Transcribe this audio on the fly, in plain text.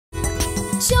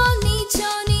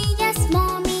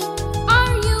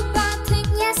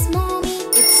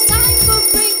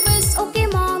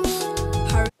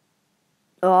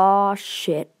Aw,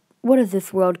 shit. What has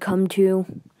this world come to?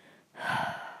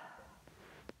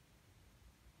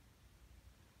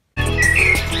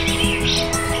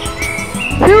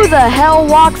 Who the hell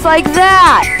walks like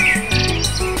that?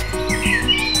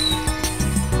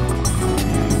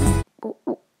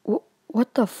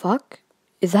 What the fuck?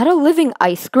 Is that a living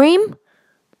ice cream?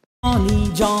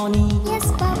 Johnny, Johnny.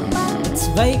 Yes, Papa. It's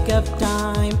wake up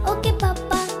time. Okay,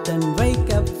 Papa. Then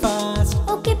wake up fast.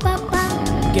 Okay,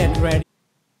 Papa. Get ready.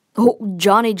 Oh,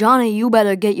 Johnny, you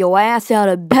better get your ass out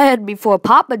of bed before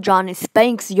Papa Johnny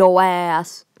spanks your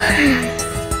ass.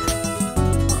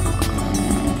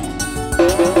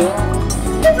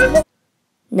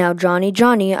 Now,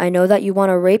 Johnny, I know that you want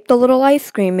to rape the little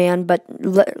ice cream man, but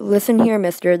listen here,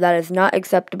 mister, that is not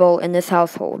acceptable in this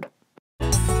household.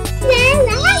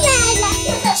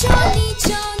 Johnny,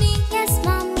 yes,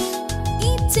 Mommy.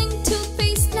 Eating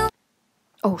toothpaste, no.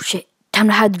 Oh shit, time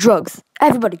to hide the drugs.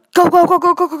 Everybody, go, go, go,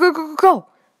 go, go, go, go, go, go.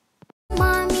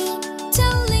 Mommy,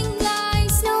 telling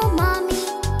lies, no, Mommy.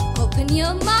 Open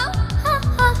your mouth, ha,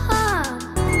 ha, ha.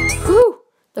 Whew,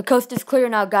 the coast is clear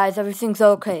now, guys. Everything's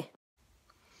okay.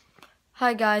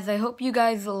 Hi, guys. I hope you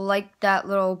guys liked that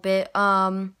little bit.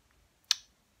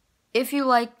 If you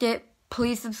liked it,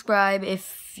 please subscribe.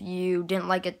 If you didn't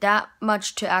like it that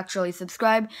much to actually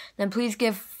subscribe, then please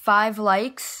give 5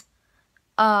 likes.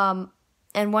 And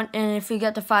if you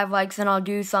get to 5 likes, then I'll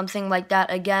do something like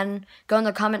that again. Go in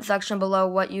the comment section below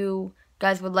what you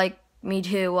guys would like me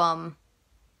to, I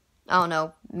don't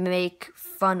know, make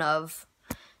fun of,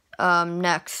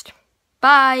 next.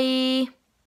 Bye!